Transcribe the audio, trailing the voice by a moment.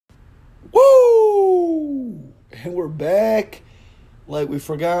Woo! And we're back like we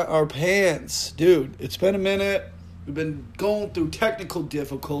forgot our pants. Dude, it's been a minute. We've been going through technical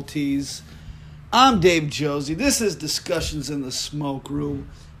difficulties. I'm Dave Josie. This is Discussions in the Smoke Room.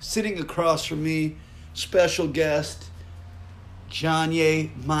 Sitting across from me, special guest,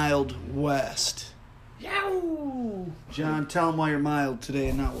 Johnny Mild West. Yow! John, tell him why you're mild today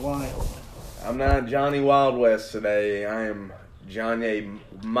and not wild. I'm not Johnny Wild West today. I am Johnny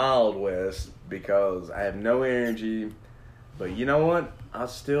Mild West because I have no energy. But you know what? I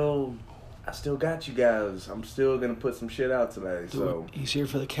still got you guys. I'm still gonna put some shit out today. Dude, so he's here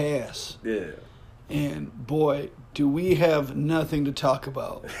for the chaos. Yeah. And boy, do we have nothing to talk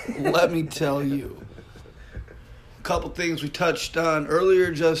about. Let me tell you. A couple things we touched on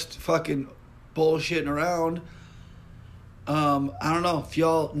earlier, just fucking bullshitting around. I don't know if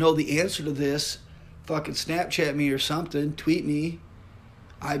y'all know the answer to this. Fucking Snapchat me or something. Tweet me.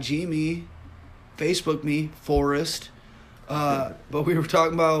 IG me. Facebook me. Forrest. But we were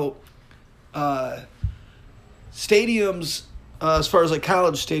talking about stadiums, as far as like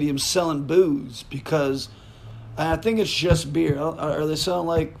college stadiums selling booze, because I think it's just beer. Are they selling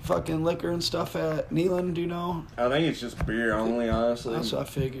like fucking liquor and stuff at Neyland? Do you know? I think it's just beer only, honestly. That's what I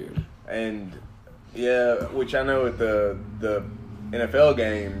figured. And yeah, which I know at the NFL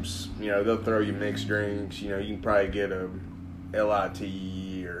games, you know, they'll throw you mixed drinks. You know, you can probably get a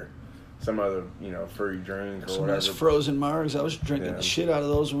LIT or some other, you know, free drink or Some whatever. nice frozen Margs. I was drinking the shit out of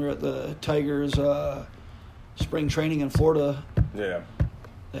those when we were at the Tigers spring training in Florida. Yeah.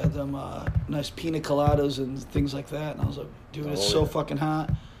 They had them nice pina coladas and things like that. And I was like, dude, it's so fucking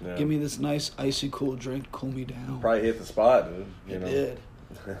hot. Yeah. Give me this nice icy cool drink to cool me down. Probably hit the spot, dude. You know? Did.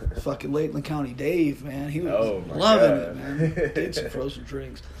 Fucking Lakeland County Dave, man. He was loving it, man. Did some frozen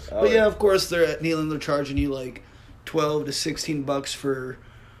drinks. But yeah, of course, they're at Neyland. They're charging you like $12 to $16 for,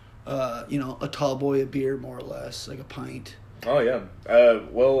 you know, a tall boy of beer, more or less, like a pint. Oh, yeah.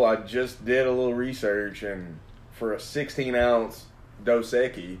 Well, I just did a little research, and for a 16-ounce Dos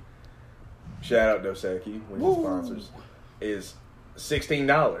Equis, shout out Dos Equis, one of the sponsors, is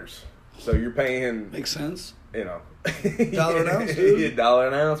 $16. So you're paying... Makes sense. You know. Dollar an ounce, dude. Yeah, $1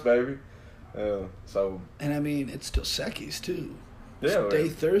 an ounce, baby. So... And I mean, it's Dos Equis, too. Yeah. Stay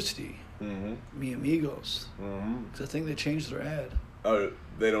thirsty. Mm-hmm. Mi amigos. Mm-hmm. Because I think they changed their ad. Oh,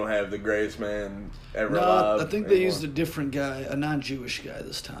 they don't have the greatest man ever No, alive I think they used a different guy, a non-Jewish guy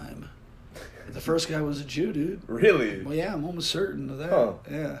this time. The first guy was a Jew, dude. Really? Well, yeah, I'm almost certain of that. Huh.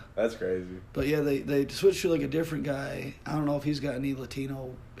 Yeah. That's crazy. But yeah, they switched to like a different guy. I don't know if he's got any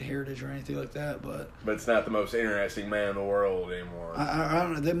Latino heritage or anything like that, but it's not the most interesting man in the world anymore. I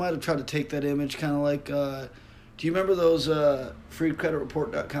don't know. They might have tried to take that image, kind of like. Do you remember those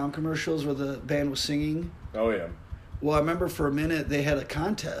freecreditreport.com commercials where the band was singing? Oh yeah. Well, I remember for a minute they had a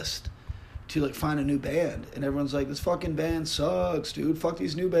contest to like find a new band, and everyone's like, "This fucking band sucks, dude. Fuck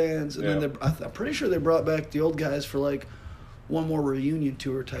these new bands." And then I'm pretty sure they brought back the old guys for like one more reunion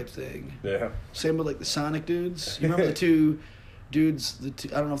tour type thing. Yeah. Same with like the Sonic dudes. You remember the two dudes?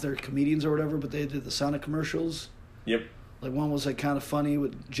 I don't know if they're comedians or whatever, but they did the Sonic commercials. Yep. Like one was like kind of funny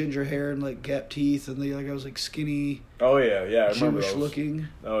with ginger hair and like gap teeth, and the other guy was like skinny. Oh yeah, yeah. I remember Jewish those. looking.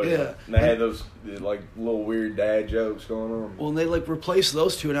 Oh yeah. And they had those like little weird dad jokes going on. Well, and they like replaced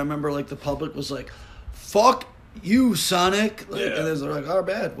those two, and I remember like the public was like, "Fuck you, Sonic!" Like, and then they're like, "Oh,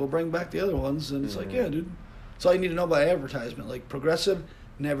 bad. We'll bring back the other ones." And it's like, yeah, dude. That's all you need to know about advertisement. Like Progressive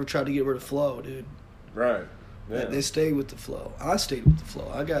never tried to get rid of flow, dude. Right. Yeah. They stayed with the flow. I stayed with the flow.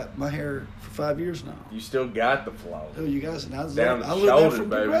 I got my hair for 5 years now. You still got the flow. Oh, you guys, I Down learned the that shoulders, from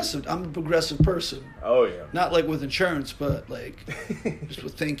baby. Progressive. I'm a progressive person. Oh yeah. Not like with insurance, but like just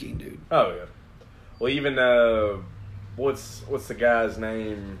with thinking, dude. Oh yeah. Well, even what's the guy's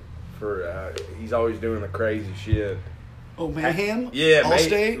name for? He's always doing the crazy shit. Oh, Mayhem? Yeah,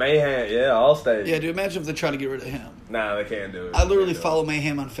 Allstate? Mayhem. Yeah, Allstate. Yeah, dude. Imagine if they try to get rid of him. Nah, they can't do it. I literally follow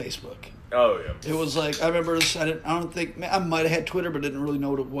Mayhem on Facebook. Oh yeah. It was like I remember. I don't think I might have had Twitter, but didn't really know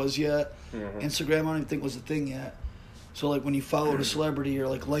what it was yet. Mm-hmm. Instagram, I don't even think was a thing yet. So like when you followed a celebrity or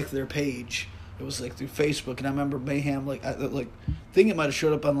like their page, it was like through Facebook. And I remember Mayhem think it might have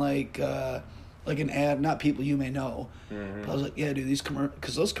showed up on like an ad, not people you may know. Mm-hmm. But I was like, yeah, dude,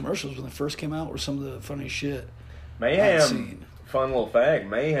 because those commercials when they first came out were some of the funniest shit Mayhem. I've seen. Fun little fact: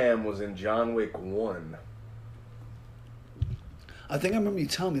 Mayhem was in John Wick 1. I think I remember you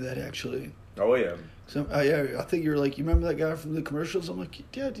telling me that actually. Oh yeah. So yeah, I think you're like, you remember that guy from the commercials? I'm like,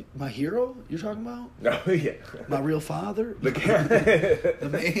 yeah, my hero. You're talking about? Oh yeah. My real father. The guy, the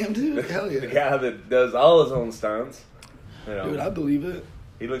Mayhem dude. Hell yeah. The guy that does all his own stunts. You know, Dude, I believe it.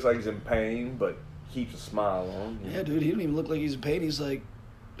 he looks like he's in pain, but keeps a smile on. Yeah, dude, he don't even look like he's in pain. He's like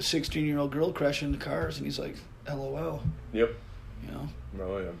a 16-year-old girl crashing into cars, and he's like, LOL. Yep. You know?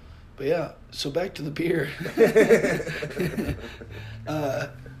 Oh, yeah. But yeah, so back to the beer.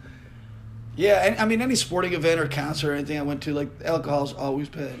 Yeah, and I mean, any sporting event or concert or anything I went to, like, alcohol's always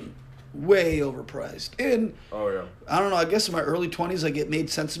been way overpriced. And Oh, yeah. I don't know, I guess in my early 20s, like, it made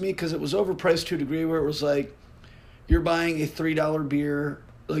sense to me because it was overpriced to a degree where it was like, you're buying a $3 beer.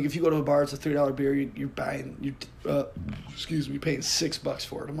 Like, if you go to a bar, it's a $3 beer. You're paying $6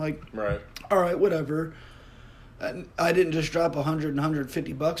 for it. I'm like, Right. all right, whatever. And I didn't just drop $100 and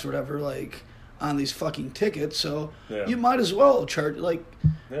 $150 or whatever, like, on these fucking tickets. So Yeah. you might as well charge, like,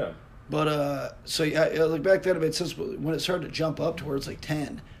 Yeah. but, so yeah, like back then it made sense. But when it started to jump up to where it's like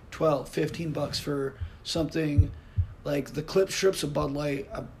 10, 12, $15 for something like the clip strips of Bud Light,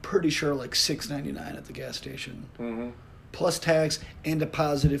 I'm pretty sure like $6.99 at the gas station. Mm-hmm. Plus tax and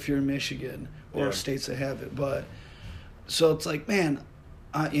deposit if you're in Michigan or Yeah. states that have it. But so it's like, man,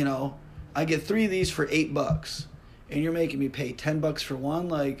 you know, I get 3 of these for $8, and you're making me pay $10 for one.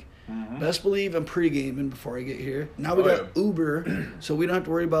 Like, best believe I'm pre-gaming before I get here. Now we got Uber, so we don't have to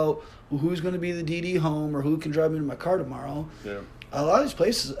worry about who's going to be the DD home or who can drive me to my car tomorrow. Yeah. A lot of these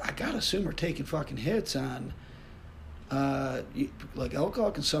places, I gotta assume, are taking fucking hits on, like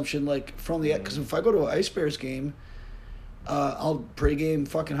alcohol consumption, like from the. Because if I go to an Ice Bears game, I'll pregame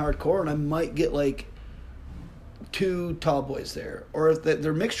fucking hardcore, and I might get like 2 tall boys there, or if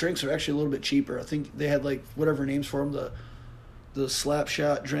their mixed drinks are actually a little bit cheaper. I think they had like whatever names for them, the slap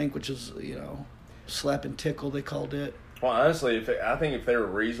shot drink, which is, you know, slap and tickle they called it. Well, honestly, I think if they were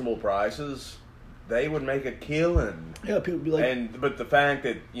reasonable prices, they would make a killing. Yeah, people would be like, But the fact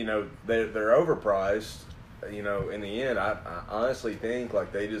that, you know, they're overpriced, you know, in the end, I honestly think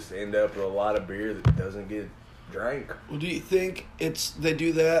like they just end up with a lot of beer that doesn't get drank. well, do you think they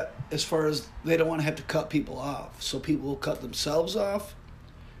do that as far as they don't want to have to cut people off, so people will cut themselves off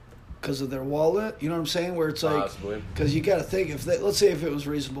because of their wallet? You know what I'm saying? Where it's like, Possibly. because you got to think, let's say if it was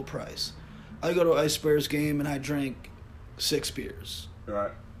reasonable price, I go to an Ice Bears game and I drink 6 beers.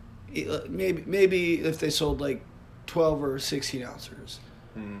 Right. Maybe if they sold like 12 or 16 ounces,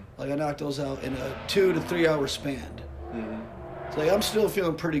 Mm-hmm. like I knocked those out in a 2 to 3 hour span. Mm-hmm. It's like I'm still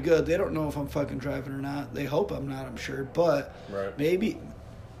feeling pretty good. They don't know if I'm fucking driving or not. They hope I'm not, I'm sure. But Right. maybe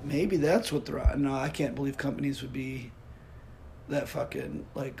that's what they're on. No, I can't believe companies would be that fucking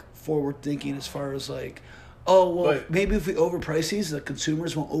like forward thinking as far as like, oh well, But- maybe if we overprice these, the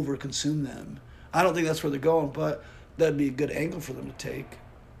consumers won't overconsume them. I don't think that's where they're going, but that'd be a good angle for them to take.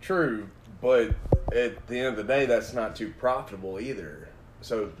 True, but at the end of the day, that's not too profitable either.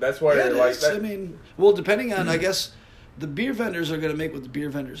 So that's why Yeah, you're it like is. that. I mean, well, depending on, I guess, the beer vendors are going to make what the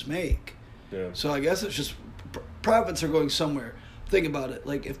beer vendors make. Yeah. So I guess it's just profits are going somewhere. Think about it.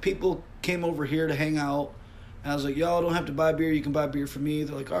 Like if people came over here to hang out, and I was like, y'all don't have to buy beer. You can buy beer from me.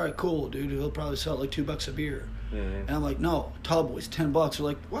 They're like, all right, cool, dude. He'll probably sell like $2 a beer. Mm-hmm. And I'm like, no, tall boys, $10. They're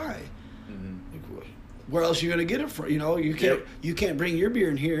like, why? Mm-hmm. Like, where else are you going to get it from? You know, you can't bring your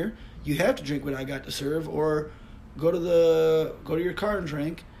beer in here. You have to drink what I got to serve, or go to your car and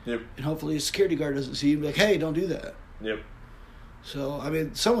drink. Yep. And hopefully a security guard doesn't see you and be like, hey, don't do that. Yep. So, I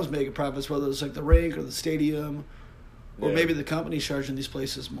mean, someone's making profits, whether it's like the rink or the stadium, or Yeah. maybe the company's charging these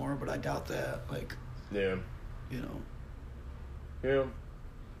places more, but I doubt that. Like, Yeah. you know, Yeah.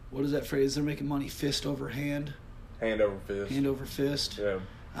 what is that phrase? They're making money fist over hand, Hand over fist. hand over fist. Yeah.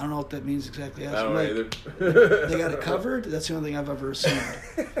 I don't know what that means exactly. I don't Like, either. they got it covered? That's the only thing I've ever assumed.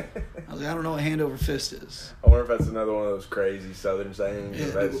 I was like, I don't know what hand over fist is. I wonder if that's another one of those crazy Southern sayings. Yeah,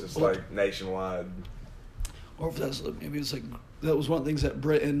 Or that's just or- like nationwide. Or if that's, maybe it's like, that was one of the things that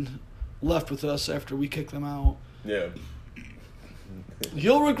Britain left with us after we kicked them out. Yeah.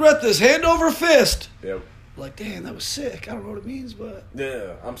 You'll regret this, hand over fist. Yep. Like, damn, that was sick. I don't know what it means, but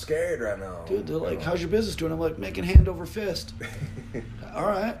Yeah. I'm scared right now. dude, they're like, how's your business doing? I'm like, making hand over fist. All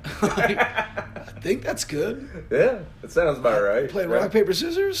right. I think that's good. Yeah. It sounds about right. Playing Right. rock, paper,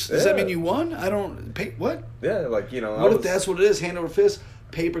 scissors? Does that Yeah. mean you won? I don't, what? Yeah. Like, you know. What if that's what it is? Hand over fist,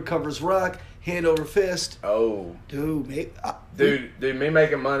 paper covers rock, hand over fist. Oh. Dude, mate. Dude, me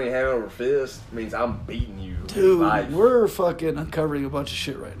making money hand over fist means I'm beating you. Dude, life. we're fucking uncovering a bunch of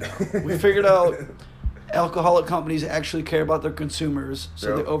shit right now. We figured out alcoholic companies actually care about their consumers,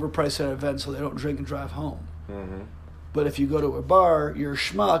 so Yep. they overprice at events so they don't drink and drive home. Mm-hmm. But if you go to a bar, you're a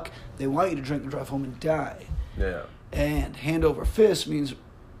schmuck, they want you to drink and drive home and die. Yeah. And hand over fist means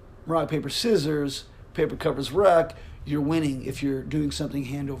rock, paper, scissors, paper covers rock, you're winning if you're doing something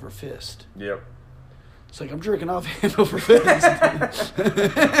hand over fist. Yep. It's like, I'm jerking off hand over fist.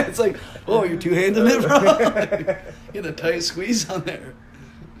 It's like, oh, you're two-handing it, bro? Get a tight squeeze on there.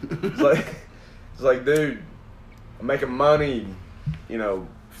 It's like, dude, I'm making money, you know,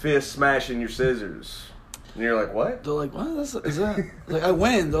 fist smashing your scissors. And you're like, what? They're like, what is that? Like, I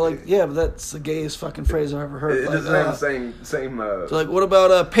win. They're like, yeah, but that's the gayest fucking phrase I've ever heard. It doesn't have the same. They're like, what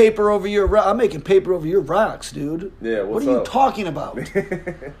about paper over your rock? I'm making paper over your rocks, dude. Yeah, what are you talking about?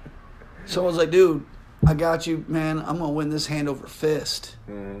 Someone's like, dude, I got you, man. I'm gonna win this hand over fist,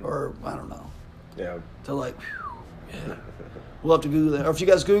 or I don't know. Yeah. They're like, yeah. We'll have to Google that. Or if you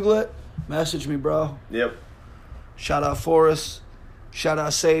guys Google it, message me, bro. Yep. Shout out Forrest. Shout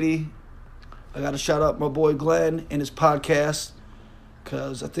out Sadie. I got to shout out my boy Glenn and his podcast,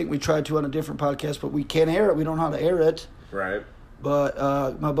 because I think we tried to on a different podcast, but we can't air it. We don't know how to air it. Right.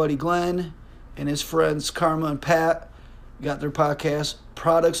 But my buddy Glenn and his friends Karma and Pat got their podcast,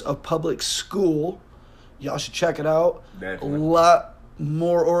 Products of Public School. Y'all should check it out. Definitely. A lot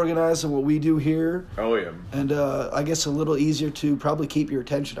more organized than what we do here. Oh, yeah. And I guess a little easier to probably keep your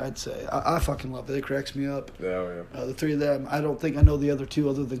attention, I'd say. I fucking love it. It cracks me up. Oh, yeah. The three of them, I don't think I know the other two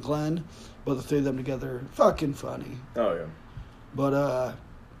other than Glenn, but the three of them together, fucking funny. Oh, yeah. But,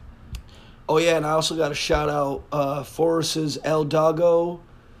 oh, yeah, and I also got to shout out Forrest's El Doggo,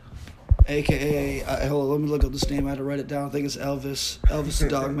 a.k.a., hold on, let me look up this name. I had to write it down. I think it's Elvis. Elvis the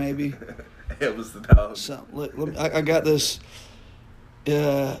dog, maybe. Elvis the dog. So, I got this.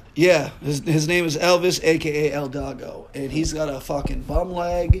 Yeah, his name is Elvis, a.k.a. El Doggo, and he's got a fucking bum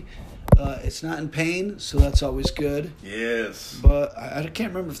leg. It's not in pain, so that's always good. Yes. But I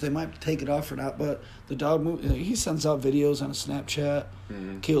can't remember if they might take it off or not, but the dog, he sends out videos on a Snapchat,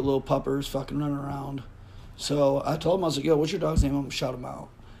 cute little puppers fucking running around. So I told him, I was like, yo, what's your dog's name? I'm going to shout him out.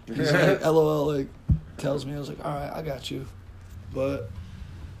 He's like, LOL, like, tells me. I was like, all right, I got you. But,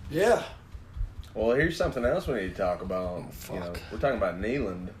 yeah. Well, here's something else we need to talk about. Oh, fuck. We're talking about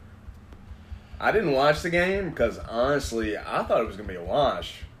Neyland. I didn't watch the game because, honestly, I thought it was going to be a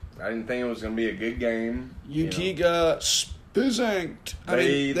wash. I didn't think it was going to be a good game. UT got spizzinked. I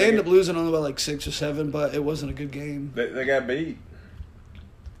mean, they ended up losing only by like 6 or 7, but it wasn't a good game. They got beat.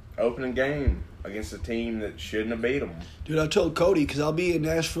 Opening game against a team that shouldn't have beat them. Dude, I told Cody, because I'll be in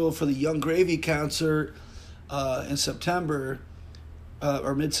Nashville for the Young Gravy concert in September,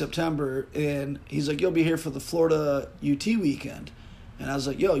 or mid-September, and he's like, you'll be here for the Florida UT weekend. And I was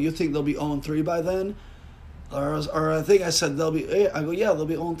like, yo, you think they'll be 0-3 by then? Or I think I said they'll be. I go, yeah, they'll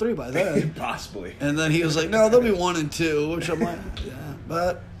be 0-3 by then. Possibly. And then he was like, no, they'll be 1-2, which I'm like, yeah.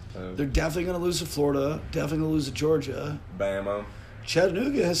 But they're definitely going to lose to Florida. Definitely going to lose to Georgia. Bama.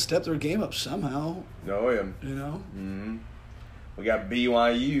 Chattanooga has stepped their game up somehow. Oh, yeah. You know? Mm-hmm. We got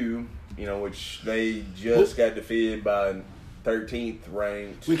BYU, which they just got defeated by 13th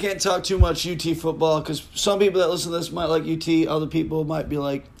ranked. We can't talk too much UT football because some people that listen to this might like UT. Other people might be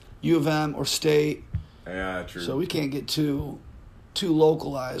like U of M or State. Yeah, true. So we can't get too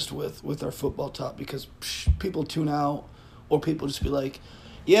localized with our football talk because people tune out or people just be like,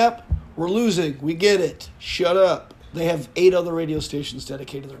 yep, we're losing. We get it. Shut up. They have 8 other radio stations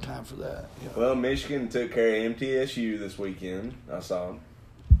dedicated their time for that. Well, Michigan took care of MTSU this weekend. I saw them.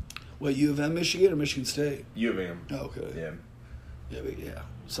 What, U of M, Michigan, or Michigan State? U of M. Oh, okay. Yeah. Yeah.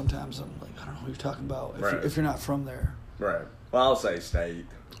 Sometimes I'm like, I don't know what you're talking about if Right. you're not from there. Right. Well, I'll say State.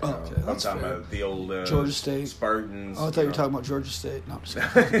 Oh, okay. I'm That's talking fair. about the old Georgia State. Spartans. Oh, I thought you were talking about Georgia State. No, I'm just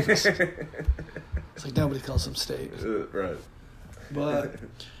kidding. It's like nobody calls them State. Right. But,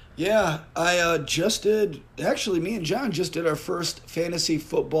 yeah, I just did, actually, me and John just did our first fantasy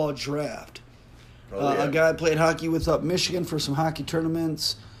football draft. Yeah. A guy played hockey with Michigan for some hockey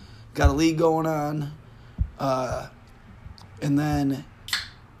tournaments, got a league going on, and then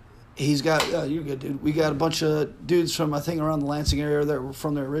he's got, you're good, dude. We got a bunch of dudes from, I think, around the Lansing area that were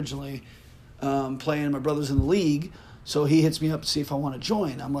from there originally playing. My brother's in the league, so he hits me up to see if I want to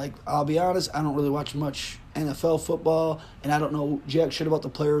join. I'm like, I'll be honest, I don't really watch much NFL football, and I don't know jack shit about the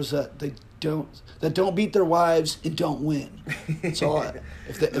players that don't beat their wives and don't win. That's all.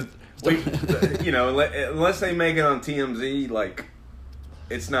 Unless they make it on TMZ, like,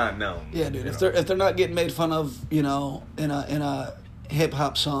 it's not known. Yeah, dude. If they're not getting made fun of, in a hip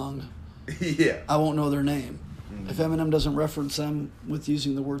hop song, yeah, I won't know their name. Mm-hmm. If Eminem doesn't reference them with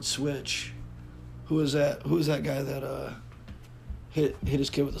using the word switch, who is that? Who is that guy that hit his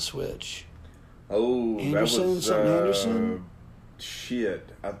kid with a switch? Oh, Anderson, that was something Anderson. Shit,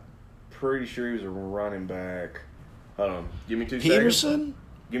 I'm pretty sure he was a running back. Hold on, give me 2 Peterson? seconds.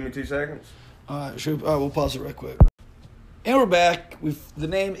 Give me 2 seconds. All right, we'll pause it right quick. And we're back. The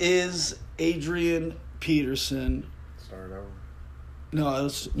name is Adrian Peterson. Start over. No,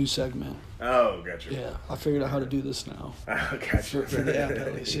 it's a new segment. Oh, gotcha. Yeah, I figured out how to do this now. Oh, gotcha. For the app,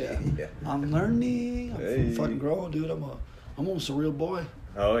 at least, yeah. I'm learning. I'm fucking growing, dude. I'm almost a real boy.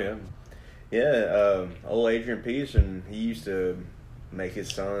 Oh, yeah. Yeah, old Adrian Peterson, he used to make his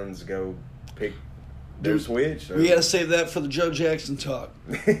sons go pick their switch. So. We got to save that for the Joe Jackson talk.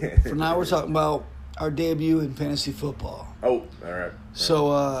 For now, we're talking about our debut in fantasy football. Oh, all right.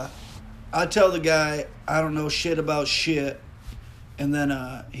 So I tell the guy I don't know shit about shit. And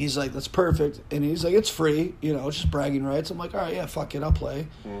then he's like, that's perfect. And he's like, it's free, it's just bragging rights. I'm like, all right, yeah, fuck it, I'll play.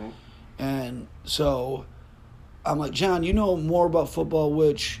 Mm-hmm. And so I'm like, John, you know more about football,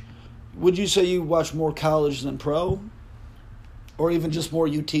 which would you say you watch more college than pro? Or even just more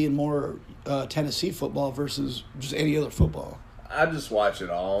UT and more Tennessee football versus just any other football? I just watch it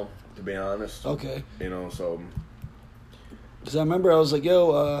all, to be honest. Okay. So. Because I remember I was like,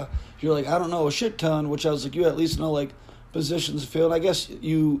 yo, you're like, I don't know a shit ton, which I was like, you at least know, like, positions of the field. I guess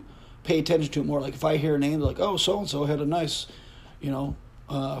you pay attention to it more. Like if I hear a name, like, oh, so and so had a nice,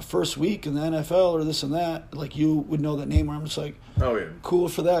 first week in the NFL or this and that. Like you would know that name. Where I'm just like, oh yeah, cool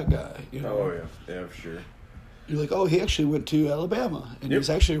for that guy. Oh yeah, for sure. You're like, oh, he actually went to Alabama and he's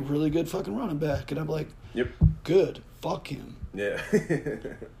actually a really good fucking running back. And I'm like, yep, good. Fuck him. Yeah.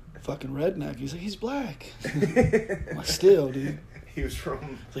 Fucking redneck. He's like, he's black. I'm like, still, dude. He's from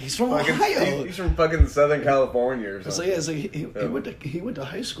Ohio. He's from fucking Southern California or something. It's like he went to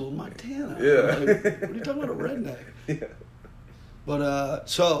high school in Montana. Yeah. Like, what are you talking about, a redneck? Yeah. But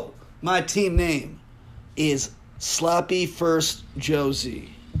so my team name is Sloppy First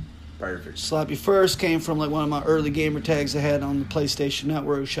Josie. Perfect. Sloppy First came from like one of my early gamer tags I had on the PlayStation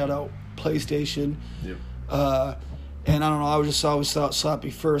Network. Shout out PlayStation. Yep. And I don't know. I just always thought Sloppy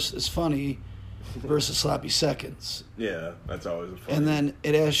First is funny. Versus Sloppy Seconds. Yeah, that's always a fun. And then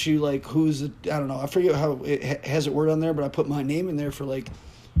it asks you, like, who's the... I don't know. I forget how it has it word on there, but I put my name in there for, like,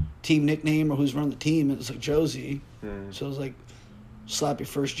 team nickname or who's running the team. And it's like Josie. Mm. So it was like Sloppy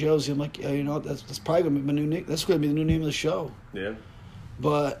First Josie. I'm like, yeah, you know what? That's probably going to be my new nick. That's going to be the new name of the show. Yeah.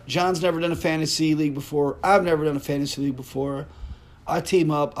 But John's never done a fantasy league before. I've never done a fantasy league before. I team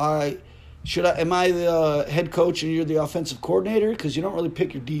up. Am I the head coach and you're the offensive coordinator? Because you don't really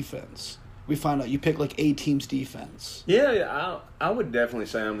pick your defense. We find out you pick like a team's defense. Yeah, I would definitely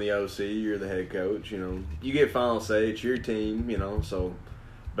say I'm the OC. You're the head coach. You get final say. It's your team. So,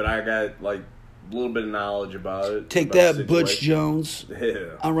 but I got like a little bit of knowledge about it. Take that, Butch Jones.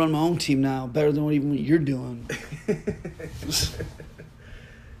 Yeah, I run my own team now, better than what you're doing.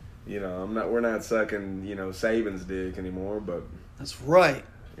 We're not sucking Saban's dick anymore, but that's right.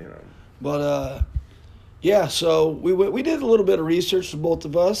 But yeah. So we did a little bit of research for both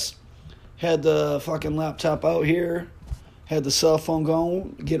of us. Had the fucking laptop out here, had the cell phone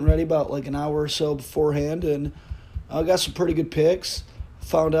going, getting ready about like an hour or so beforehand, and I got some pretty good picks.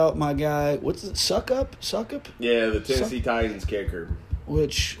 Found out my guy, what's it, Suckup? Yeah, the Tennessee Titans kicker.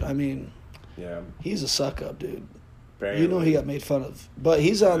 Which, I mean, yeah, he's a suck-up, dude. Apparently. He got made fun of. But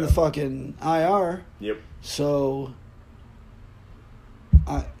he's on the fucking IR. Yep. So,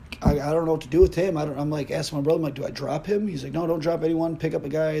 I don't know what to do with him. I'm like asking my brother, I'm like, do I drop him? He's like, no, don't drop anyone. Pick up a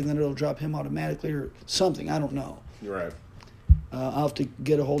guy, and then it'll drop him automatically or something. I don't know. You're right. I'll have to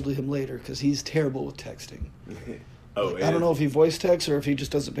get a hold of him later because he's terrible with texting. I don't know if he voice texts or if he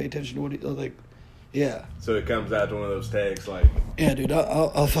just doesn't pay attention to what he like. Yeah. So it comes out to one of those texts like. Yeah, dude.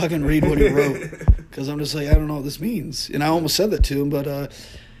 I'll fucking read what he wrote because I'm just like, I don't know what this means, and I almost said that to him, but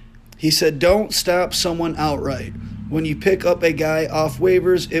he said, don't stop someone outright. When you pick up a guy off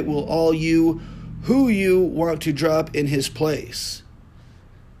waivers, it will all you who you want to drop in his place.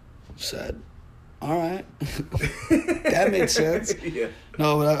 Said, all right. That made sense. Yeah.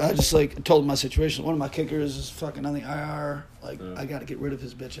 No, but I just told him my situation. One of my kickers is fucking on the IR. I got to get rid of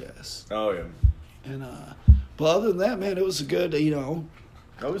his bitch ass. Oh, yeah. And but other than that, man, it was a good,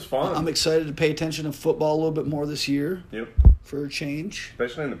 That was fun. I'm excited to pay attention to football a little bit more this year. Yep. For a change.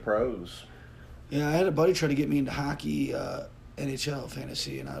 Especially in the pros. Yeah, I had a buddy try to get me into hockey, NHL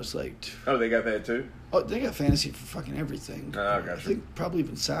fantasy, and I was like... Oh, they got that too? Oh, they got fantasy for fucking everything. Oh, gotcha. I think probably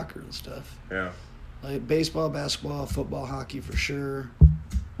even soccer and stuff. Yeah. Like baseball, basketball, football, hockey for sure.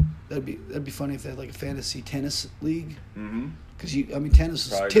 That'd be funny if they had like a fantasy tennis league. Mm-hmm. Because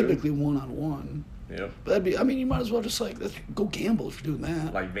tennis is typically one-on-one. Yep. But you might as well just let's go gamble if you're doing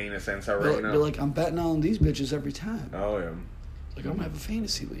that. Like Venus and Serena. But I'm betting on these bitches every time. Oh, yeah. I'm going to have a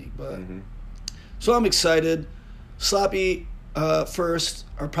fantasy league, but... Mm-hmm. So I'm excited. Sloppy First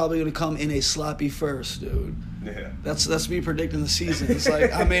are probably going to come in a sloppy first, dude. Yeah. That's me predicting the season. It's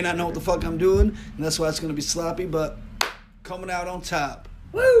like, I may not know what the fuck I'm doing, and that's why it's going to be sloppy, but coming out on top.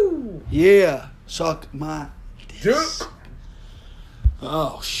 Woo! Yeah. Suck my dick. Dude.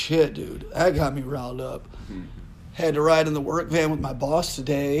 Oh, shit, dude. That got me riled up. Mm-hmm. Had to ride in the work van with my boss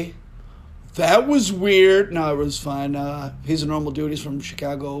today. That was weird. No, it was fine. He's a normal dude. He's from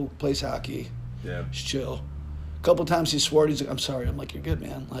Chicago, plays hockey. Yeah. Just chill. A couple times he swore. He's like, I'm sorry. I'm like, you're good,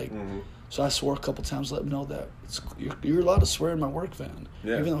 man. Like, Mm-hmm. so I swore a couple times to let him know that you're allowed to swear in my work van,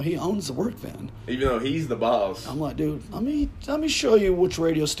 even though he owns the work van. Even though he's the boss. I'm like, dude, let me show you which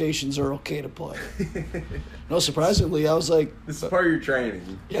radio stations are okay to play. No, surprisingly, I was like, this is part of your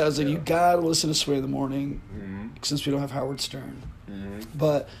training. Yeah, I was like, you gotta listen to Sway in the Morning, Mm-hmm. since we don't have Howard Stern. Mm-hmm.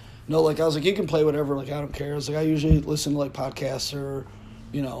 But no, like I was like, you can play whatever. Like I don't care. I was like, I usually listen to like podcasts or,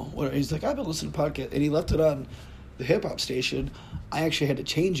 whatever. He's like, I've been listening to podcasts, and he left it on the hip hop station. I actually had to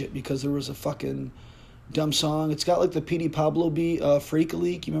change it because there was a fucking dumb song. It's got like the P.D. Pablo beat, Freak a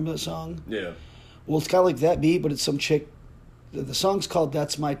Leak. You remember that song? Yeah. Well, it's got like that beat, but it's some chick. The song's called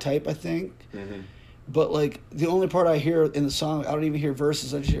 "That's My Type," I think. Mm-hmm. But like the only part I hear in the song, I don't even hear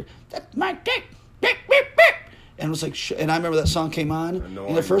verses. I just hear "That's my type," beep, beep, beep. And it was like, and I remember that song came on. Annoying.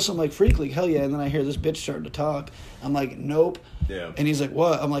 And at first I'm like, "Freak League, hell yeah!" And then I hear this bitch starting to talk. I'm like, "Nope." Yeah. And he's like,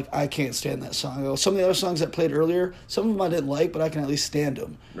 "What?" I'm like, "I can't stand that song." I go, some of the other songs that played earlier, some of them I didn't like, but I can at least stand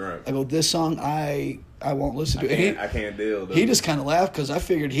them. Right. I go, "This song I won't listen to." I can't deal. He just kind of laughed because I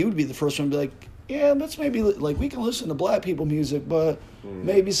figured he would be the first one to be like, yeah, let's maybe, like, we can listen to black people music, but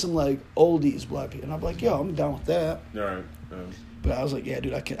maybe some, like, oldies black people. And I'm like, yo, I'm down with that. All right. But I was like, yeah,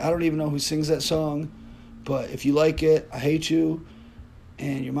 dude, I don't even know who sings that song, but if you like it, I hate you,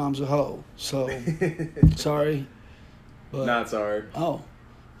 and your mom's a hoe. So, sorry. But, Not sorry. Oh,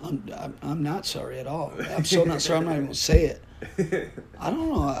 I'm not sorry at all. I'm so not sorry, I'm not even going to say it. I don't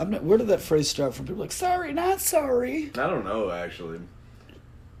know. Where did that phrase start from? People are like, sorry, not sorry. I don't know, actually.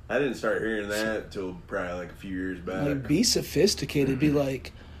 I didn't start hearing that till probably like a few years back. Like, be sophisticated. Be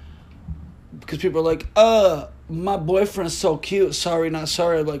like, because people are like, my boyfriend's so cute. Sorry, not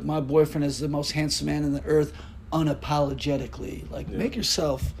sorry. Like, my boyfriend is the most handsome man in the earth, unapologetically. Like, make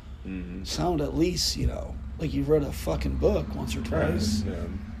yourself sound at least, like you've read a fucking book once or twice. Right. Yeah.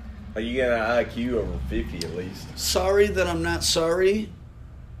 Like, you got an IQ over 50 at least. Sorry that I'm not sorry.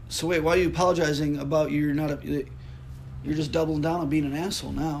 So wait, why are you apologizing about you're just doubling down on being an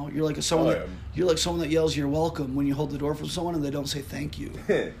asshole now. You're like you're like someone that yells "You're welcome" when you hold the door for someone and they don't say thank you.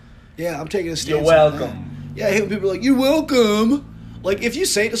 Yeah, I'm taking a stance. You're welcome. Yeah, I hate when people are like, "You're welcome." Like if you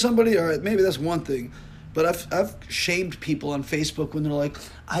say it to somebody, all right, maybe that's one thing. But I've shamed people on Facebook when they're like,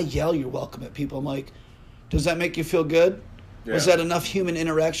 "I yell "You're welcome" at people." I'm like, does that make you feel good? Yeah. Was that enough human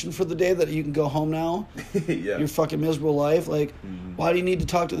interaction for the day that you can go home now? Yeah. Your fucking miserable life. Like, why do you need to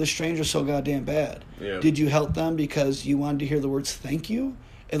talk to this stranger so goddamn bad? Yeah. Did you help them because you wanted to hear the words "thank you"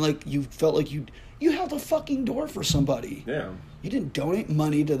 and like you felt like you held a fucking door for somebody? Yeah. You didn't donate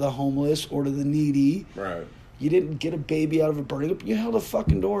money to the homeless or to the needy. Right. You didn't get a baby out of a burning up. You held a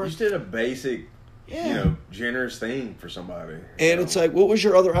fucking door. You just did a basic, generous thing for somebody. And it's like, what was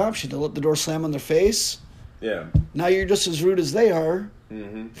your other option? To let the door slam on their face? Yeah. Now you're just as rude as they are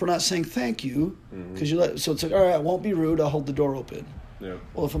for not saying thank you because so it's like, all right, I won't be rude. I'll hold the door open. Yeah.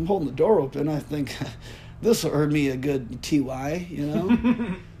 Well, if I'm holding the door open, I think this will earn me a good TY.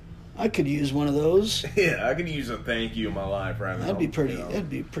 I could use one of those. Yeah, I could use a thank you in my life right now. That'd be pretty.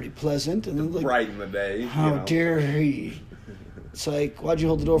 That'd be pretty pleasant. And then like, brighten the day. How dare he? It's like, why'd you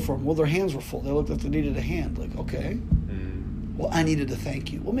hold the door for him? Well, their hands were full. They looked like they needed a hand. Like, okay. Well, I needed a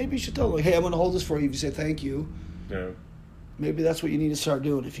thank you. Well, maybe you should tell them, like, hey, I'm going to hold this for you if you say thank you. Yeah. Maybe that's what you need to start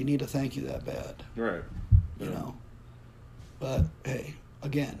doing if you need a thank you that bad. Right. But, hey,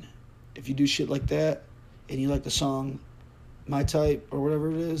 again, if you do shit like that and you like the song My Type or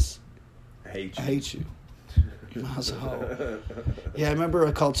whatever it is, I hate you. Your mom's a hoe. Yeah, I remember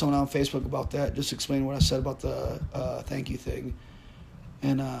I called someone on Facebook about that, just explaining what I said about the thank you thing.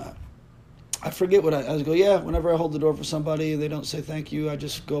 And I forget what I was go, yeah, whenever I hold the door for somebody and they don't say thank you, I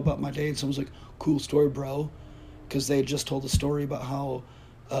just go about my day. And someone's like, cool story, bro. Because they just told a story about how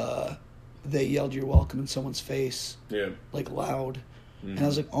they yelled "You're welcome" in someone's face. Yeah. Like loud. And I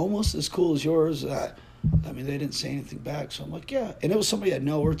was like, almost as cool as yours. I mean, they didn't say anything back. So I'm like, yeah. And it was somebody I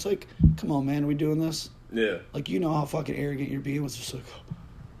know where it's like, come on, man, are we doing this? Yeah. Like, you know how fucking arrogant you're being. It's just like,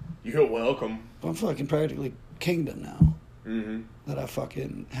 you're welcome. I'm fucking practically kingdom now. That I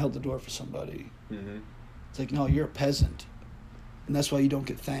fucking held the door for somebody. It's like, no, you're a peasant. And that's why you don't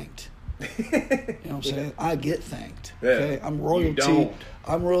get thanked. You know what I'm saying? I get thanked. Yeah. Okay? I'm royalty. You don't.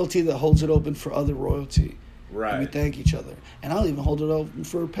 I'm royalty that holds it open for other royalty. Right. And we thank each other. And I'll even hold it open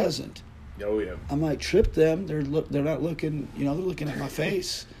for a peasant. Oh, yeah. I might trip them. They're not looking, they're looking at my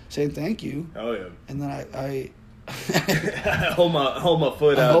face saying thank you. Oh, yeah. And then I hold my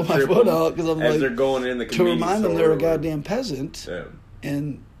foot out. Hold my foot out because I'm as like, they're going in the to remind them they're a goddamn peasant. Yeah.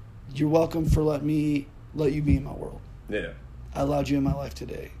 And you're welcome for let you be in my world. Yeah. I allowed you in my life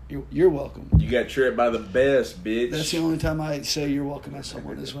today. You're welcome. You got tripped by the best, bitch. That's the only time I say you're welcome at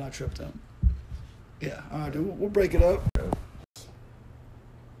someone is when I trip them. Yeah, all right, dude. We'll break it up.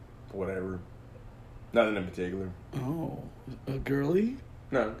 Whatever. Nothing in particular. Oh, a girly?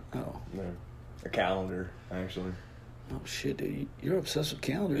 No. Oh. No. A calendar, actually. Oh, shit, dude. You're obsessed with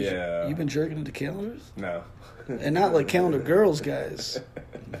calendars. Yeah. You've been jerking into calendars? No. And not like calendar girls, guys.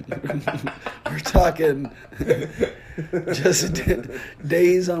 We're talking just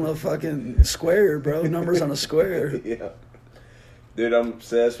days on a fucking square, bro. Numbers on a square. Yeah. Dude, I'm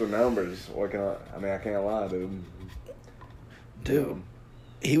obsessed with numbers. What can I can't lie, dude. Dude,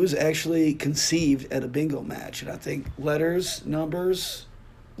 he was actually conceived at a bingo match. And I think letters, numbers.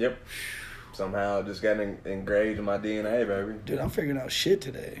 Yep. Somehow it just got engraved in my DNA, baby. Dude, I'm figuring out shit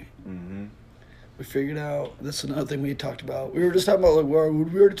today. Mm-hmm. We figured out, that's another thing we talked about. We were just talking about, like, well,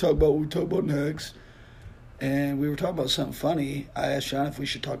 we already talked about what we talked about next. And we were talking about something funny. I asked John if we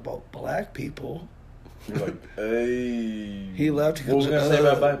should talk about black people. You're like, hey. He left. What was we going to say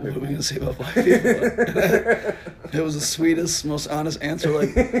about black people? What were we going to say about black people? It was the sweetest, most honest answer.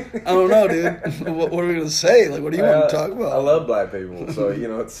 Like, I don't know, dude. What are we going to say? Like, what do you want to talk about? I love black people. So,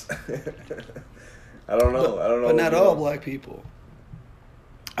 it's... I don't know. But not all black people.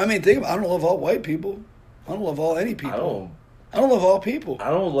 I mean, think about it. I don't love all white people. I don't love all any people. I don't love all people. I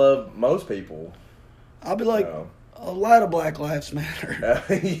don't love most people. I'll be like, a lot of Black Lives Matter.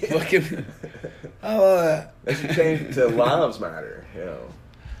 Fucking, how about that? They should change to Lives Matter,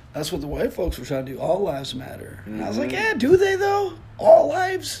 That's what the white folks were trying to do. All lives matter. Mm-hmm. And I was like, yeah, do they though? All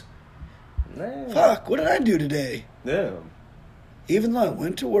lives? Nah. Fuck, what did I do today? Yeah. Even though I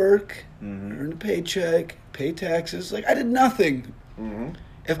went to work, earned a paycheck, pay taxes, like I did nothing. Mm-hmm.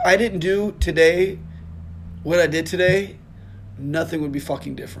 If I didn't do today what I did today, nothing would be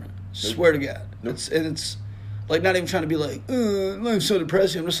fucking different. Nope. Swear to God. Nope. It's like not even trying to be like, life's so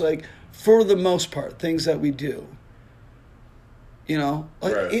depressing. I'm just like, for the most part, things that we do.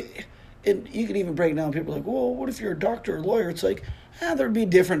 Like right. You can even break down people like, well, what if you're a doctor or a lawyer? It's like, there'd be a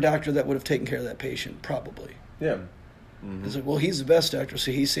different doctor that would have taken care of that patient, probably. Yeah. Mm-hmm. It's like, well, he's the best doctor,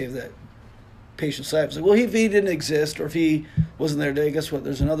 so he saved that patient's life. It's like, well, if he didn't exist or if he wasn't there today, guess what?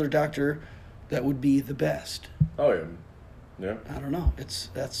 There's another doctor that would be the best. Oh, yeah. Yeah. I don't know.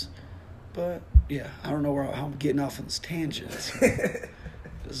 But, yeah, I don't know how I'm getting off on this tangent. This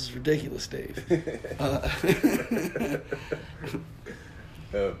is ridiculous, Dave.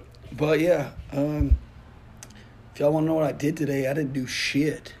 But, yeah, if y'all want to know what I did today, I didn't do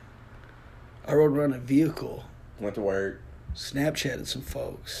shit. I rode around a vehicle. Went to work. Snapchatted some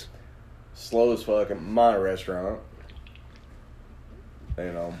folks. Slow as fuck at my restaurant.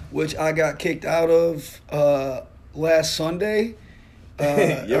 Which I got kicked out of last Sunday.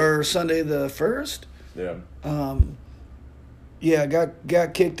 Yep. Or Sunday the 1st. Yeah. Yeah,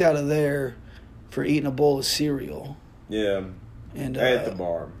 got kicked out of there for eating a bowl of cereal. Yeah. And at the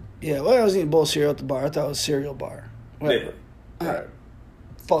bar. Yeah, well, I was eating a bowl of cereal at the bar. I thought it was a cereal bar. Whatever. Yeah. Right.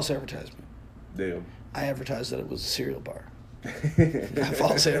 False advertisement. Deal. I advertised that it was a cereal bar.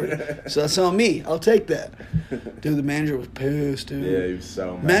 False advertisement. So that's on me. I'll take that. Dude, the manager was pissed, dude. Yeah, he was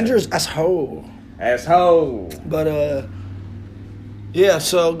so mad. Manager's asshole. Asshole. But, yeah,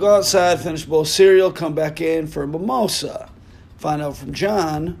 so go outside, finish a bowl of cereal, come back in for a mimosa. Find out from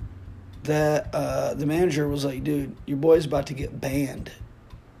John that the manager was like, dude, your boy's about to get banned.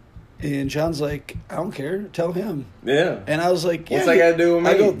 And John's like, I don't care. Tell him. Yeah. And I was like, yeah. What's that got to do with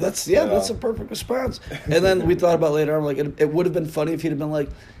me? I go, that's a perfect response. And then we thought about it later. I'm like, it would have been funny if he'd have been like,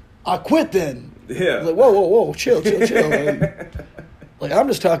 I quit then. Yeah. Like, whoa, chill. Like, I'm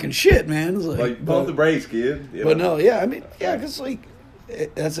just talking shit, man. It's like pump the brakes, kid. But no, yeah, I mean, yeah, because like,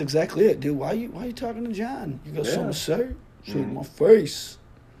 that's exactly it, dude. Why you talking to John? You got something to say? Say in my face.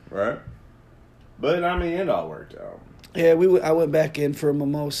 Right. But I mean, it all worked out. Yeah, I went back in for a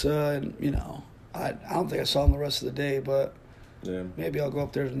mimosa, and I don't think I saw him the rest of the day, but yeah, maybe I'll go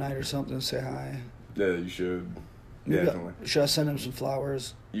up there tonight or something and say hi. Yeah, you should. Definitely. Should I send him some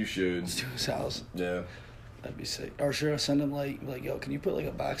flowers? You should. To his house. Yeah. That'd be sick. Or should I send him like yo, can you put like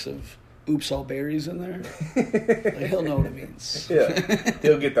a box of Oops All Berries in there? Like he'll know what it means. Yeah,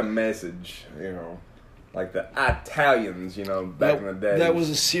 he'll get the message. Like the Italians, back in the day. That was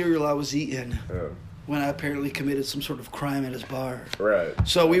a cereal I was eating. When I apparently committed some sort of crime at his bar. Right.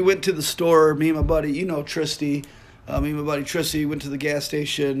 So we went to the store, me and my buddy, Tristy. Me and my buddy Tristy went to the gas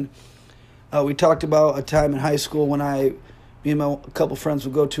station. We talked about a time in high school when me and a couple friends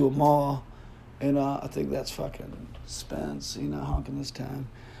would go to a mall. And I think that's fucking Spence, honking this time.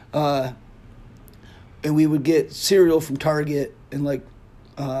 And we would get cereal from Target and like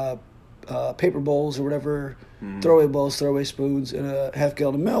paper bowls or whatever, throwaway bowls, throwaway spoons, and a half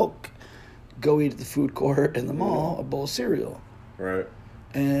gallon of milk. Go eat at the food court in the mall, a bowl of cereal. Right.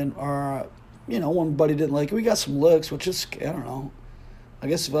 And our one buddy didn't like it. We got some looks, which is, I don't know. I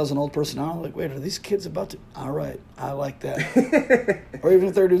guess if I was an old person, I'm like, wait, are these kids about to? All right, I like that. Or even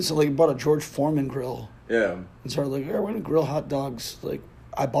if they're doing something, like, bought a George Foreman grill. Yeah. And started like, we're going to grill hot dogs. Like,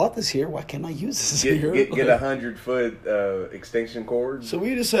 I bought this here. Why can't I use this here? Get 100-foot extension cords. So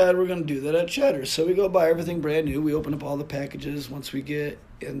we decided we're going to do that at Cheddar. So we go buy everything brand new. We open up all the packages once we get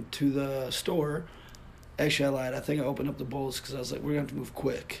into the store. Actually, I lied. I think I opened up the bowls because I was like, we're going to have to move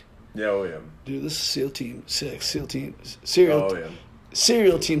quick. Yeah, oh yeah. Dude, this is Cereal Team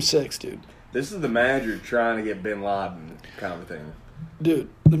 6, dude. This is the manager trying to get Bin Laden kind of thing. Dude,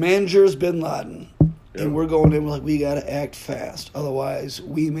 the manager is Bin Laden. Yep. And we're going in, we're like, we got to act fast. Otherwise,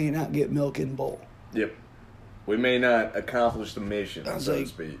 we may not get milk in bowl. Yep. We may not accomplish the mission, so to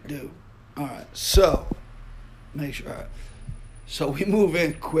speak. Dude, all right. So, make sure. All right. So we move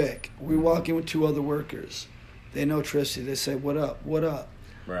in quick. We walk in with 2 other workers. They know Tristy. They say, what up? What up?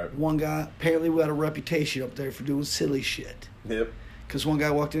 Right. One guy, apparently we had a reputation up there for doing silly shit. Yep. Because one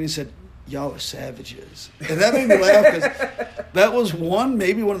guy walked in and he said, y'all are savages. And that made me laugh because that was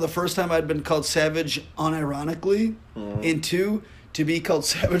maybe one of the first time I'd been called savage unironically. Mm-hmm. And 2, to be called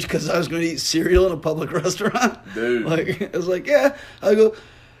savage because I was going to eat cereal in a public restaurant. Dude. Like, I was like, yeah. I go,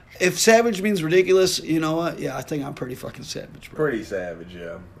 if savage means ridiculous, you know what? Yeah, I think I'm pretty fucking savage, bro. Pretty savage,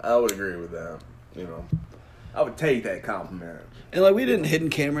 yeah. I would agree with that. I would take that compliment. And, like, we didn't hidden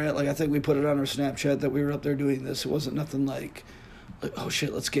camera it. Like, I think we put it on our Snapchat that we were up there doing this. It wasn't nothing like, oh,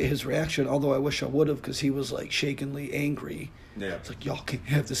 shit, let's get his reaction. Although I wish I would have because he was, like, shakenly angry. Yeah. It's like, y'all can't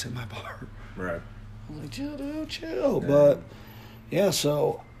have this in my bar. Right. I was like, chill, dude, chill. Yeah. But, yeah,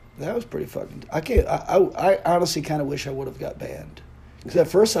 so that was pretty fucking... I honestly kind of wish I would have got banned. Because at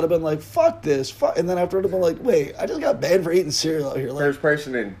first I'd have been like, fuck this. And then after I'd have been like, wait, I just got banned for eating cereal out here. Like, first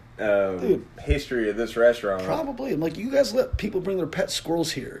person in history of this restaurant. Probably. I'm like, you guys let people bring their pet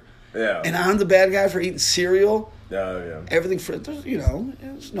squirrels here. Yeah. And I'm the bad guy for eating cereal. Oh, yeah. Everything for, there's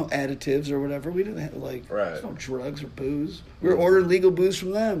no additives or whatever. We didn't have, there's no drugs or booze. We were ordering legal booze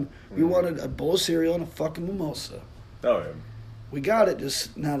from them. We wanted a bowl of cereal and a fucking mimosa. Oh, yeah. We got it,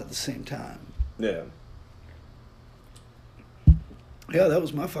 just not at the same time. Yeah. Yeah, that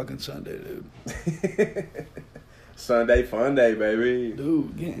was my fucking Sunday, dude. Sunday fun day, baby.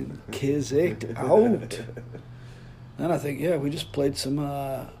 Dude, getting kicked out. Then I think, we just played some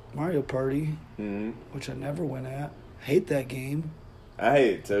Mario Party, which I never went at. Hate that game. I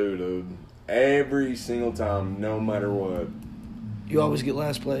hate it too, dude. Every single time, no matter what. You always get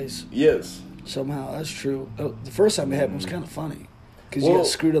last place. Yes. Somehow, that's true. The first time it happened was kind of funny. Because you got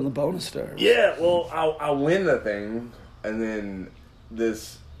screwed on the bonus stars. Yeah, well, I win the thing, and then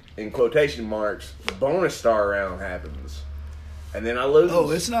this, in quotation marks, bonus star round happens. And then I lose. Oh,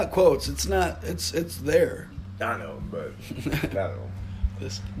 it's not quotes. It's not. It's there. I know, but I don't know.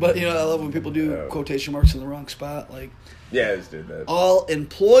 But, I love when people do quotation marks in the wrong spot. Like, yeah, I just did that. All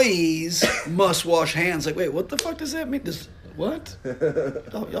employees must wash hands. Like, wait, what the fuck does that mean? What?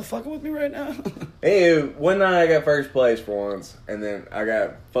 Oh, y'all fucking with me right now? Hey, one night I got first place for once, and then I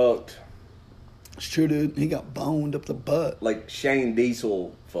got fucked. It's true, dude. He got boned up the butt. Like Shane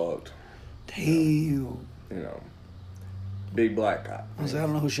Diesel fucked. Damn. Big black guy. I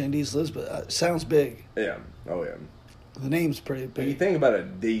don't know who Shane Diesel is, but it sounds big. Yeah. Oh, yeah. The name's pretty big. When you think about a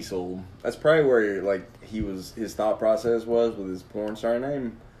Diesel, that's probably where his thought process was with his porn star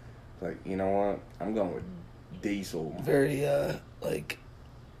name. Like, you know what? I'm going with Diesel. Very,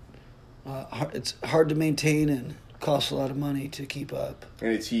 it's hard to maintain and costs a lot of money to keep up.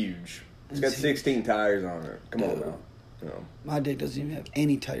 And it's huge. It's got 16 tires on it. Come on now. My dick doesn't even have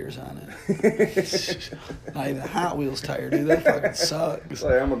any tires on it. Not even a Hot Wheels tire, dude. That fucking sucks.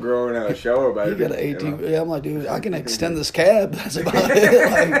 Like, I'm a growing out of shower, baby. You got an 18. Yeah, I'm like, dude, I can extend this cab. That's about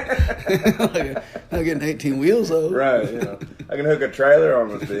it. I'm getting 18 wheels, though. Right, I can hook a trailer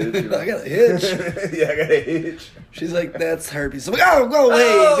on this bitch. I got a hitch. Yeah, I got a hitch. She's like, that's herpes. I'm like, oh, go away,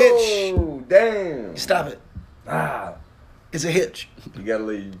 bitch. Oh, damn. Stop it. It's a hitch. You gotta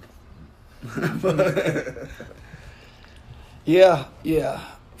leave. Yeah.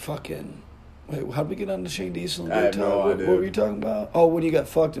 Fucking. Wait, how'd we get on to Shane Diesel? I have no idea. What were you talking about? Oh, when you got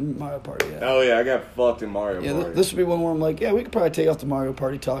fucked in Mario Party. Yeah. Oh, yeah, I got fucked in Mario Party. This would be one where I'm like, we could probably take off the Mario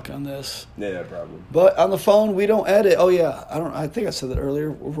Party talk on this. Yeah, probably. But on the phone, we don't edit. Oh, yeah. I think I said that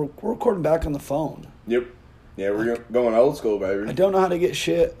earlier. We're recording back on the phone. Yep. Yeah, we're going old school, baby. I don't know how to get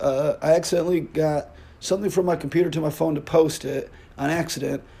shit. I accidentally got something from my computer to my phone to post it on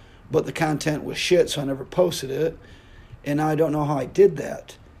accident, but the content was shit, so I never posted it. And now I don't know how I did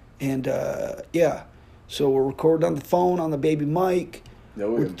that. And, so we're recording on the phone, on the baby mic.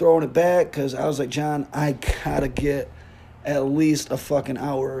 We're throwing it back because I was like, John, I got to get at least a fucking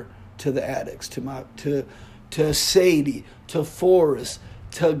hour to the addicts, to Sadie, to Forrest,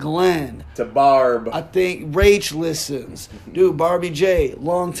 to Glenn, to Barb. I think Rach listens. Dude, Barbie J,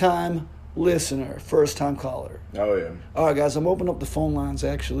 long time listener, first time caller. Oh yeah. All right, guys, I'm opening up the phone lines.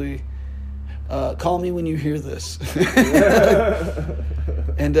 Actually, call me when you hear this.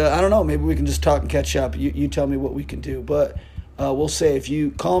 And I don't know, maybe we can just talk and catch up. You tell me what we can do, but we'll say if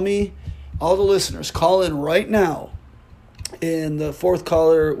you call me, all the listeners call in right now, and the fourth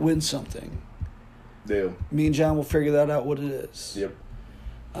caller wins something. Deal. Me and John will figure that out what it is. Yep.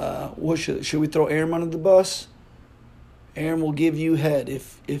 What should we throw Aaron under the bus? Aaron will give you head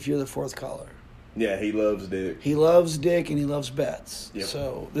if you're the fourth caller. Yeah, he loves dick. He loves dick and he loves bets. Yep.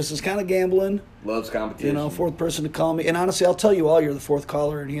 So this is kind of gambling. Loves competition. Fourth person to call me. And honestly, I'll tell you all you're the fourth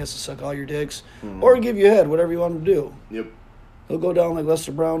caller and he has to suck all your dicks. Mm-hmm. Or give you head, whatever you want him to do. Yep. He'll go down like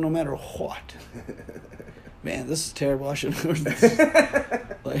Lester Brown no matter what. Man, this is terrible. I shouldn't have heard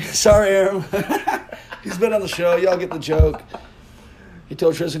this. Sorry, Aaron. He's been on the show. Y'all get the joke. He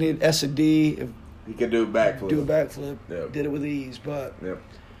told Tristan he had S&D. He could do a backflip. Yep. Did it with ease, but yep.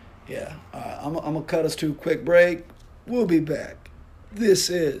 Yeah. I'm going to cut us to a quick break. We'll be back. This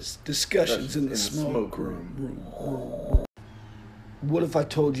is Discussions in the Smoke Room. What if I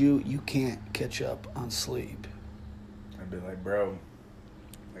told you you can't catch up on sleep? I'd be like, bro,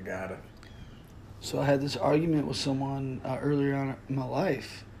 I got it. So I had this argument with someone earlier on in my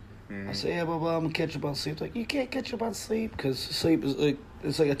life. Mm-hmm. I say, yeah, blah, blah, I'm going to catch up on sleep. Like, you can't catch up on sleep because sleep is like,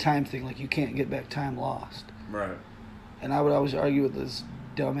 it's like a time thing. Like, you can't get back time lost. Right. And I would always argue with this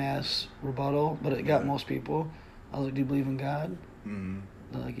dumbass rebuttal, but it got most people. I was like, do you believe in God? Mm-hmm.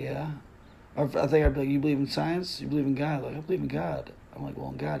 They're like, yeah. Or I think I'd be like, you believe in science? You believe in God? Like, I believe in God. I'm like, well,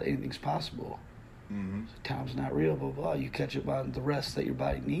 in God, anything's possible. Mm-hmm. So time's not real, blah, blah. You catch up on the rest that your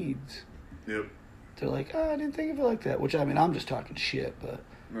body needs. Yep. They're like, I didn't think of it like that. Which, I mean, I'm just talking shit, but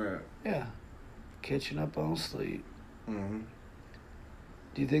right. Yeah. Catching up on sleep. Mm-hmm.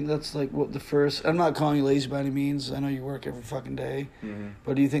 Do you think that's like what the first... I'm not calling you lazy by any means. I know you work every fucking day. Mm-hmm.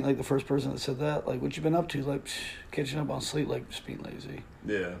 But do you think like the first person that said that, like what you been up to, like catching up on sleep, like just being lazy?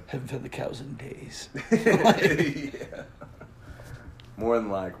 Yeah. Haven't fed the cows in days. Yeah. More than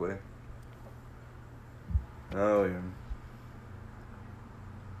likely. Oh, yeah.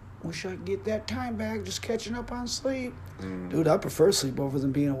 Wish I could get that time back, just catching up on sleep. Mm. Dude, I prefer sleep over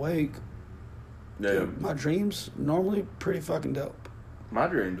than being awake. Yeah. Dude, my dreams, normally pretty fucking dope. My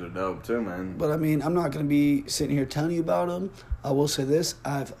dreams are dope too, man. But I mean, I'm not going to be sitting here telling you about them. I will say this,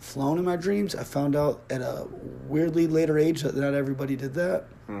 I've flown in my dreams. I found out at a weirdly later age that not everybody did that.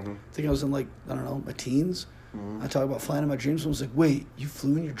 Mm-hmm. I think I was in like, I don't know, my teens. Mm-hmm. I talked about flying in my dreams. Someone was like, wait, you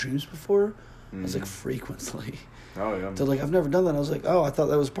flew in your dreams before? Mm-hmm. I was like, frequently. Oh, yeah. They're like, I've never done that. I was like, oh, I thought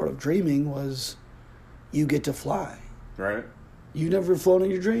that was part of dreaming was you get to fly. Right. You never flown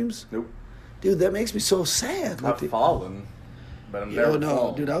in your dreams? Nope. Dude, that makes me so sad. I've fallen, but I'm never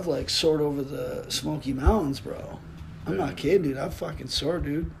fallen. Dude, I've like soared over the Smoky Mountains, bro. I'm not kidding, dude. I've fucking soared,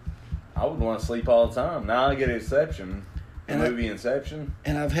 dude. I would want to sleep all the time. Now I get Inception. The movie Inception.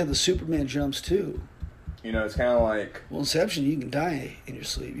 And I've had the Superman jumps, too. You know, it's kind of like... Well, Inception, you can die in your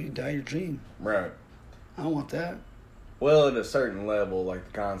sleep. You can die in your dream. Right. I don't want that. Well, at a certain level, like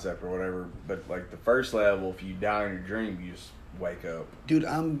the concept or whatever, but like the first level, if you die in your dream, you just wake up. Dude,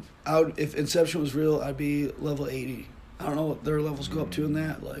 if Inception was real, I'd be level 80. I don't know what their levels go up to in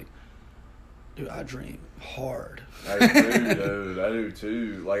that. Like, dude, I dream hard. I do, dude. I do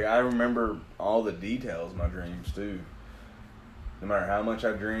too. Like, I remember all the details of my dreams too. No matter how much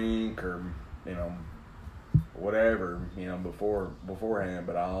I drink or, you know, whatever, you know, beforehand,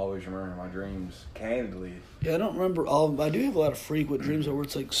 but I always remember my dreams candidly. Yeah, I don't remember all of them. I do have a lot of frequent dreams where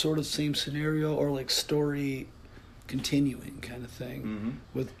it's like sort of same scenario or like story continuing kind of thing. Mm-hmm.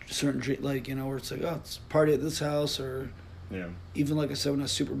 With certain, like, you know, where it's like, oh, it's party at this house, or yeah. Even like I said, when I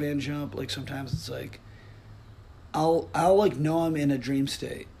Superman jump, like sometimes it's like, I'll like know I'm in a dream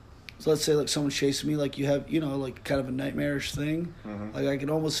state. So let's say like someone's chasing me, like you have, you know, like kind of a nightmarish thing. Mm-hmm. Like I can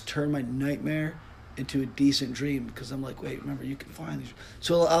almost turn my nightmare into a decent dream because I'm like, wait, remember, you can find these.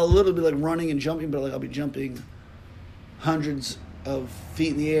 So I'll literally be like running and jumping, but like I'll be jumping hundreds of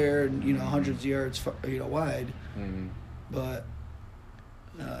feet in the air and, you know, hundreds of yards, you know, wide. Mm-hmm. But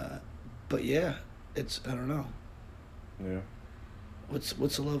yeah, it's, I don't know. Yeah.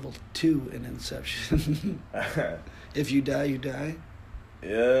 What's a level 2 in Inception? If you die, you die.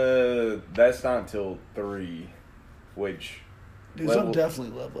 Yeah, that's not until 3, which. Dude, I'm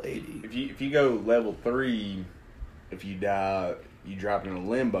definitely level 80. If you go level 3, if you die, you drop into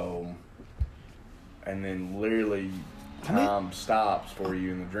limbo, and then literally time stops for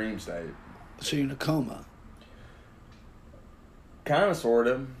you in the dream state. So you're in a coma. Kind of, sort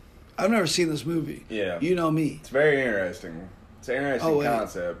of. I've never seen this movie. Yeah. You know me. It's very interesting. It's an interesting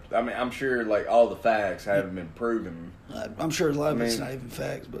concept. I mean, I'm sure like all the facts haven't been proven. I'm sure a lot of it's not even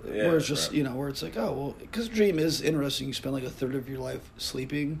facts, but where it's just, where it's like, oh, well, because dream is interesting. You spend like a third of your life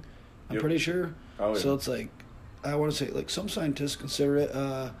sleeping, I'm pretty sure. Oh, yeah. So it's like, I want to say, like, some scientists consider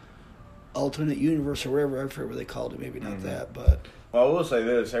it alternate universe or whatever. I forget what they called it. Maybe not that, but. Well, I will say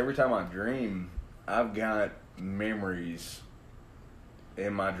this. Every time I dream, I've got memories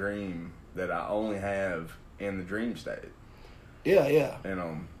in my dream that I only have in the dream state. Yeah.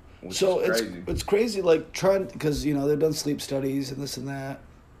 Which so is crazy. It's crazy, like, trying, because, they've done sleep studies and this and that.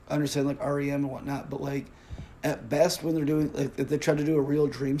 I understand, like, REM and whatnot, but, like, at best when they're doing, like, if they try to do a real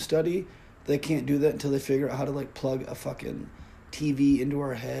dream study, they can't do that until they figure out how to, like, plug a fucking TV into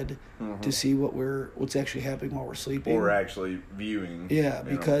our head to see what's actually happening while we're sleeping. Or actually viewing. Yeah,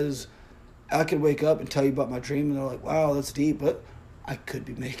 because I could wake up and tell you about my dream, and they're like, wow, that's deep, but I could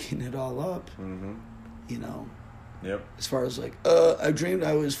be making it all up, Yep. As far as, like, I dreamed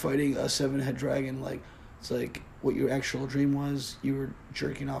I was fighting a 7-head dragon. Like, it's like what your actual dream was. You were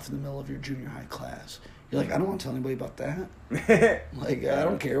jerking off in the middle of your junior high class. You're like, I don't want to tell anybody about that. Like, I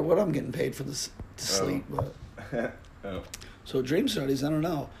don't care what I'm getting paid for this to sleep. But So dream studies, I don't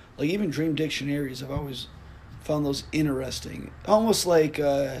know. Like, even dream dictionaries, I've always found those interesting. Almost like,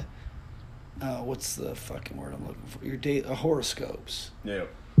 what's the fucking word I'm looking for? Horoscopes. Yeah.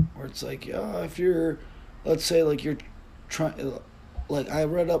 Where it's like, if you're, let's say, like, you're trying, like, I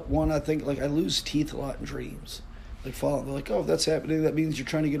read up one, I think, like, I lose teeth a lot in dreams. Like, falling. They're like, oh, if that's happening, that means you're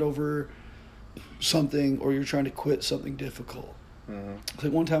trying to get over something or you're trying to quit something difficult.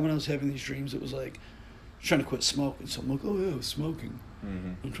 Like, one time when I was having these dreams, it was like, trying to quit smoking. So I'm like, oh, yeah, smoking.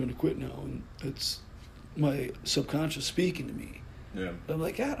 I'm trying to quit now. And it's my subconscious speaking to me. Yeah. But I'm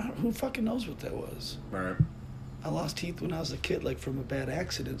like, who fucking knows what that was? Right. I lost teeth when I was a kid, like, from a bad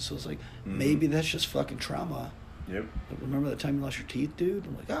accident. So it's like, maybe that's just fucking trauma. Yep. Like, remember that time you lost your teeth, dude?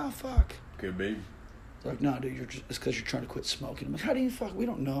 I'm like, oh, fuck. Could be. It's like, no, dude, it's because you're trying to quit smoking. I'm like, how do you fuck? We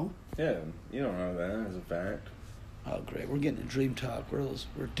don't know. Yeah, you don't know that as a fact. Oh, great. We're getting a dream talk. We're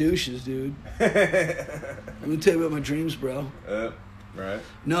douches, dude. Let me tell you about my dreams, bro. Right.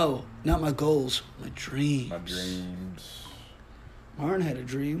 No, not my goals. My dreams. My dreams. Martin had a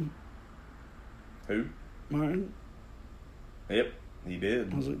dream. Who? Martin. Yep, he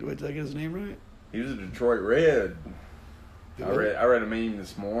did. I was like, did I get his name right? He was a Detroit Red. Yeah. I read a meme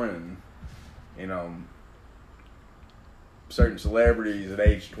this morning. Certain celebrities at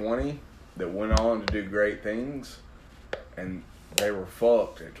age 20 that went on to do great things, and they were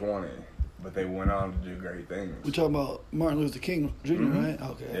fucked at 20, but they went on to do great things. We're talking about Martin Luther King Jr., right?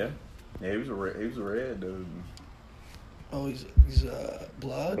 Okay. Yeah, he was a red dude. Oh, he's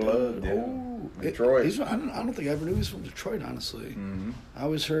blood. Yeah. Oh, Detroit. I don't think I ever knew he was from Detroit. Honestly, I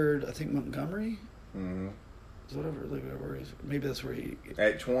always heard. I think Montgomery. Whatever he's. Maybe that's where he.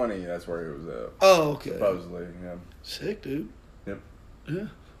 At 20, that's where he was at. Oh, okay. Supposedly, yeah. Sick, dude. Yep. Yeah.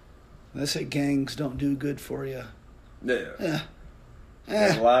 They say gangs don't do good for you. Yeah.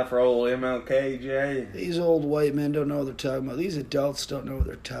 Life for old MLK, Jay. These old white men don't know what they're talking about. These adults don't know what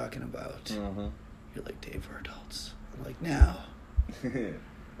they're talking about. You're like, Dave, we're adults. I'm like, now.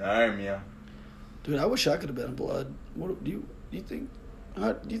 I am, yeah. Dude, I wish I could have been in blood. What do you think?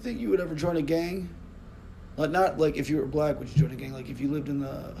 Do you think you would ever join a gang? Like, not like if you were black, would you join a gang? Like if you lived in the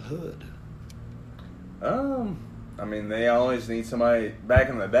hood. I mean, they always need somebody. Back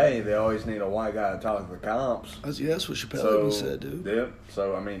in the day, they always need a white guy to talk to the cops. That's what Chappelle even said, dude. Yep.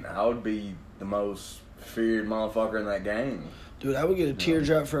 So I mean, I would be the most feared motherfucker in that gang. Dude, I would get a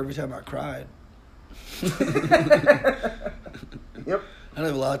teardrop for every time I cried. Yep. I'd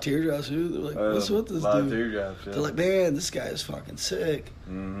have a lot of teardrops, dude. They're like, what's with this dude? A lot of teardrops, yeah. They're like, man, this guy is fucking sick.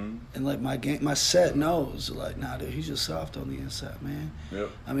 And like my set knows. They're like, nah, dude, he's just soft on the inside, man. Yep.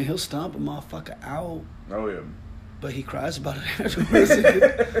 I mean, he'll stomp a motherfucker out. Oh, yeah. But he cries about it afterwards.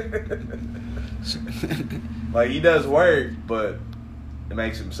 Like, he does work, but it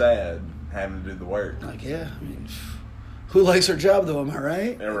makes him sad having to do the work. Like, yeah, I mean, who likes their job, though, am I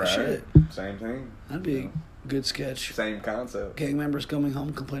right? Yeah, right. Shit. Same thing. That'd be a good sketch. Same concept. Gang members coming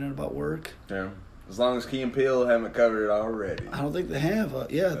home complaining about work. Yeah. As long as Key and Peele haven't covered it already. I don't think they have.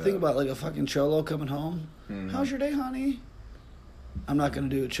 Think about like a fucking cholo coming home. How's your day, honey? I'm not going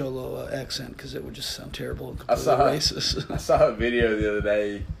to do a cholo accent because it would just sound terrible and completely racist. I saw a video the other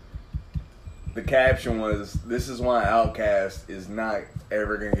day. The caption was, "This is why Outkast is not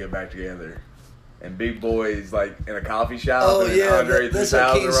ever going to get back together." And Big Boy's like in a coffee shop, and Andre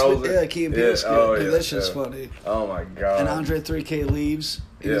 3000 rolls it. Yeah, Key and Peele's good. Dude, that shit's funny. Oh my god! And Andre 3K leaves.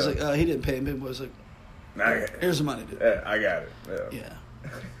 He was like, he didn't pay him. Big Boy's like, here's the money, dude. Yeah, I got it. Yeah.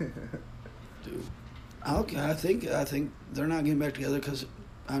 Dude, I think they're not getting back together because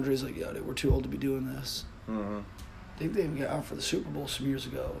Andre's like, yo, dude, we're too old to be doing this. Mm-hmm. I think they even got out for the Super Bowl some years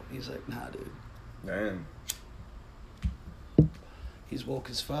ago. He's like, nah, dude. Damn. He's woke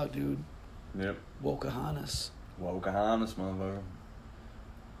as fuck, dude. Yep. Wokahanus. Wokahanus, motherfucker.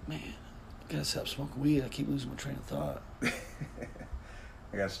 Man, I gotta stop smoking weed. I keep losing my train of thought.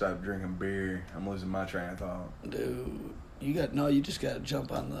 I gotta stop drinking beer. I'm losing my train of thought. Dude, you just gotta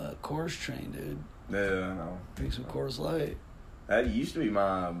jump on the Coors train, dude. Yeah, I know. Drink some Coors Light. That used to be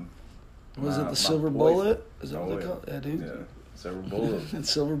my... Was it the Silver Bullet? Is that what they call it? Yeah, dude. Yeah, Silver Bullet. It's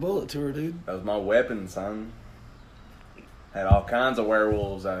Silver Bullet tour, dude. That was my weapon, son. Had all kinds of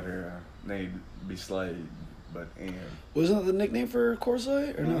werewolves out here. Need to be slayed. But, Wasn't that the nickname for Coors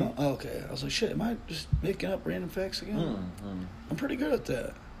Light? Or no? Mm-hmm. Oh, okay. I was like, shit, am I just making up random facts again? Mm-hmm. I'm pretty good at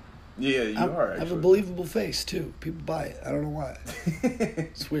that. Yeah, you are, actually. I have a believable face, too. People buy it. I don't know why.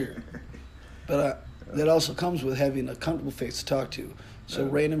 It's weird. But that also comes with having a comfortable face to talk to. So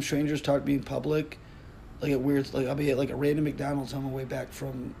random strangers talk to me in public. Like I'll be at like a random McDonald's on my way back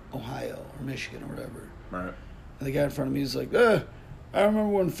from Ohio or Michigan or whatever. Right. And the guy in front of me is like, I remember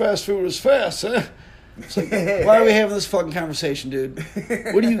when fast food was fast, huh? It's like, why are we having this fucking conversation, dude?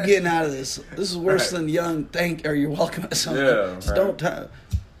 What are you getting out of this? This is worse than you're welcome at something. Yeah, So don't talk.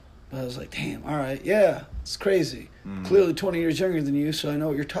 But I was like, damn, all right, yeah, it's crazy. Mm-hmm. Clearly 20 years younger than you, so I know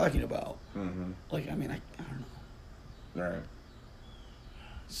what you're talking about. Mm-hmm. Like, I mean, I don't know. Right.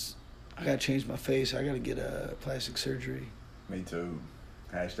 I gotta change my face. I gotta get a plastic surgery. Me too.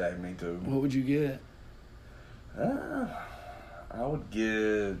 Hashtag me too. What would you get? I would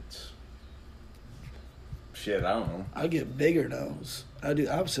get... Shit, I don't know. I'd get bigger nose. I'd do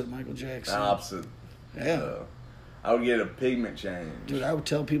opposite of Michael Jackson. Opposite. Yeah. I would get a pigment change. Dude, I would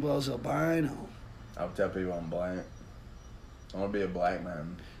tell people I was albino. I would tell people I'm black. I want to be a black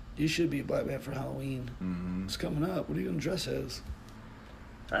man. You should be a black man for Halloween. Mm-hmm. It's coming up. What are you going to dress as?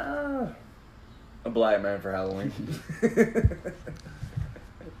 A black man for Halloween.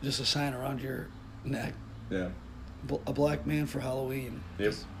 Just a sign around your neck. Yeah. A black man for Halloween.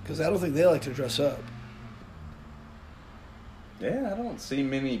 Yep. Because I don't think they like to dress up. Yeah, I don't see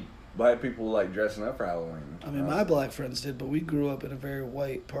many black people like dressing up for Halloween. I mean, my black friends did, but we grew up in a very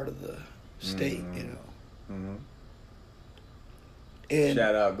white part of the state, mm-hmm. you know. Mm-hmm. And,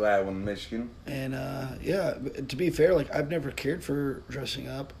 shout out Gladwin, Michigan. And, yeah, to be fair, like, I've never cared for dressing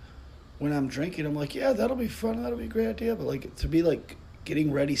up. When I'm drinking, I'm like, yeah, that'll be fun. That'll be a great idea. But, like, to be, like,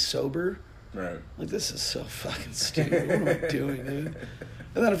 getting ready sober, right? Like, this is so fucking stupid. What am I doing, dude?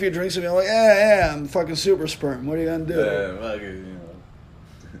 And then a few drinks with me, I'm like, yeah, I'm fucking super sperm. What are you going to do? Yeah, fuck it, you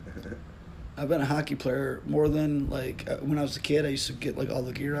know. I've been a hockey player more than, like, when I was a kid, I used to get, like, all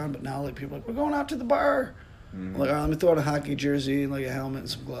the gear on. But now, like, people are like, we're going out to the bar. Mm-hmm. I'm like, all right, let me throw on a hockey jersey and, like, a helmet and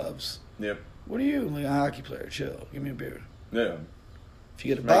some gloves. Yep. What are you? I'm like, a hockey player. Chill. Give me a beer. Yeah. If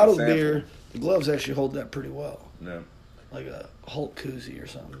you get a bottle of beer, the gloves actually hold that pretty well. Yeah. Like a Hulk koozie or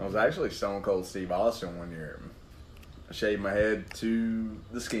something. I was actually Stone Cold Steve Austin one year. I shaved my head to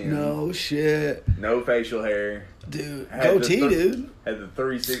the skin. No shit. No facial hair. Dude, goatee, dude. Had the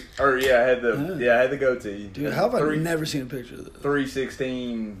 3/6, or I had the goatee. Dude, how have I never seen a picture of this?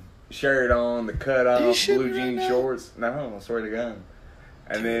 3/16 shirt on, the cut off, blue jean shorts. No, I swear to God.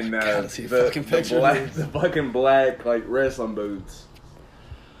 And then the fucking black like wrestling boots.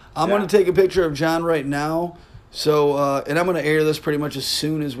 I'm going to take a picture of John right now. So, and I'm going to air this pretty much as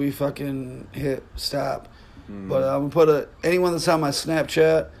soon as we fucking hit stop. Mm. But I'm going to put anyone that's on my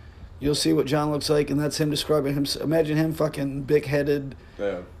Snapchat, you'll see what John looks like, and that's him describing him. Imagine him fucking big-headed,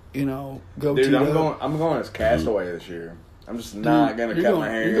 you know, goatee. Dude, I'm going as Castaway this year. I'm just not going to cut my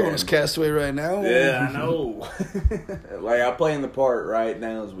hair. You're going as Castaway right now? Yeah, I know. Like, I play in the part right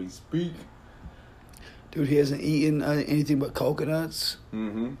now as we speak. Dude, he hasn't eaten anything but coconuts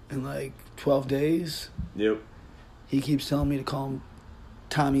in like 12 days. Yep. He keeps telling me to call him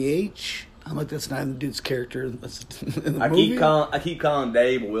Tommy H. I'm like, that's not even the dude's character in the movie. I keep calling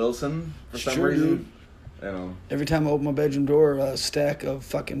Dave Wilson for some reason. Dude. You know. Every time I open my bedroom door, a stack of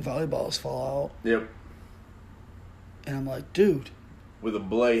fucking volleyballs fall out. Yep. And I'm like, dude. With a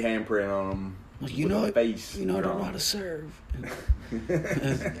blade handprint on them. Like, you know, I don't know how to serve.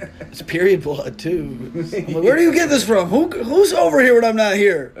 It's period blood too. I'm like, where do you get this from? Who's over here when I'm not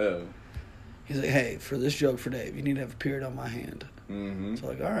here? He's like, hey, for this joke for Dave, you need to have a period on my hand. Mm-hmm. So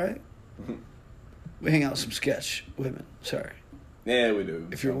I'm like, all right. We hang out with some sketch women. Sorry. Yeah, we do.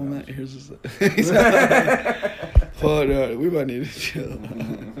 If you're a woman, here's this thing. But we might need to chill.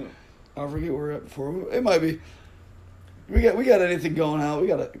 I forget where we're at before. It might be. We got anything going out? We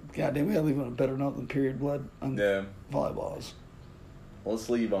got to leave on a better note than period blood on volleyballs. let's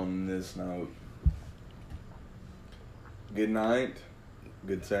leave on this note. Good night.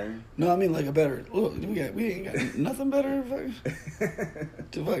 Good sir. No, I mean like a better. Look, we ain't got nothing better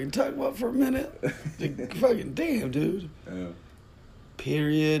to fucking talk about for a minute. Fucking damn, dude. Yeah.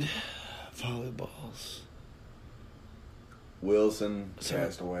 Period. Volleyballs. Wilson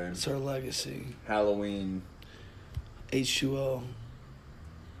passed away. It's our legacy. Halloween. H2O.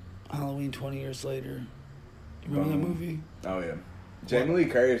 Halloween 20 years later. You remember that movie? Oh, yeah. Jamie Lee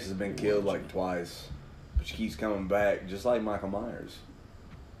Curtis has been killed like twice. But she keeps coming back, just like Michael Myers.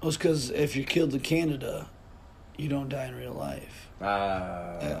 Well, it's because if you're killed in Canada, you don't die in real life. They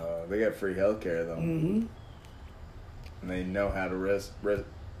got free healthcare, though. Mm-hmm. And they know how to resuscitate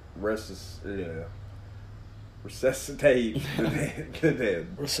the dead.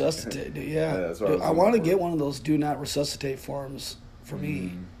 Resuscitate, yeah. That's what Dude, I want to get one of those do not resuscitate forms for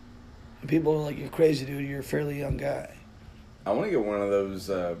me. And people are like, you're crazy, dude. You're a fairly young guy. I want to get one of those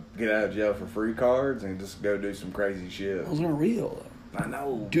get out of jail for free cards and just go do some crazy shit. Those aren't real. I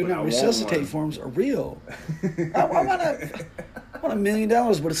know. Do not resuscitate forms are real. I want $1 million,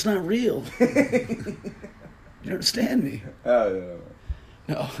 but it's not real. You understand me? Oh, yeah.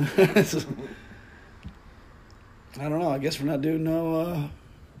 No. I don't know. I guess we're not doing no.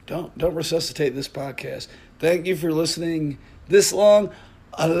 Don't resuscitate this podcast. Thank you for listening this long.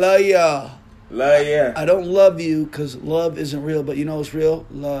 I love ya. Love ya. I don't love you because love isn't real, but you know what's real?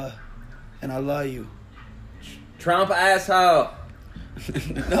 Love. And I love you. Trump asshole.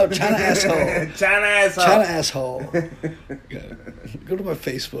 No, China asshole. China asshole. China asshole. Go to my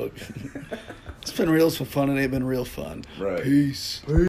Facebook. It's been real, it's been fun, and it ain't been real fun. Right. Peace.